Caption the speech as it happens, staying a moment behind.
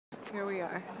Here we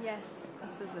are. Yes.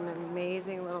 This is an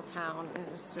amazing little town, and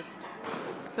it's just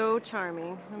so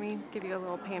charming. Let me give you a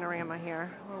little panorama here.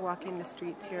 We're walking the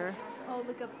streets here. Oh,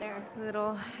 look up there.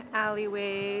 Little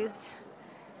alleyways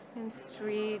and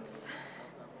streets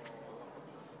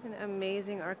and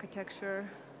amazing architecture.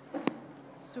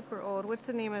 Super old. What's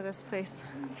the name of this place?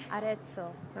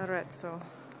 Arezzo. Arezzo.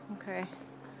 Okay.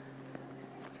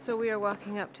 So we are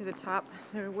walking up to the top.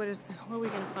 What are we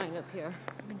going to find up here?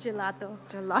 Gelato.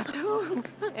 Gelato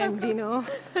and vino.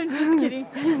 I'm just kidding.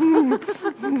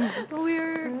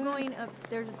 We're going up.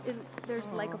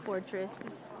 There's like a fortress.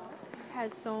 This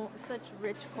has such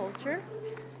rich culture.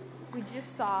 We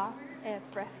just saw a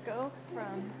fresco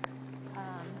from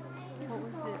what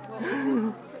was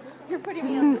it? You're putting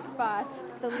me on the spot.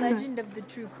 The Legend of the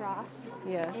True Cross.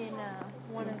 Yes. In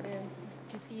one of the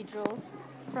cathedrals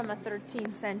from a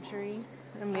 13th century.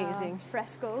 Amazing.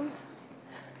 Frescoes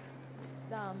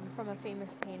from a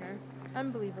famous painter.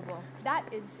 Unbelievable. That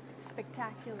is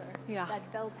spectacular. Yeah. That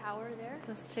bell tower there.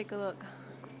 Let's take a look.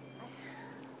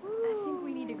 I think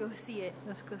we need to go see it.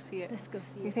 Let's go see it. Let's go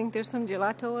see You it. think there's some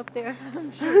gelato up there?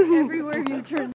 I'm sure everywhere you turn.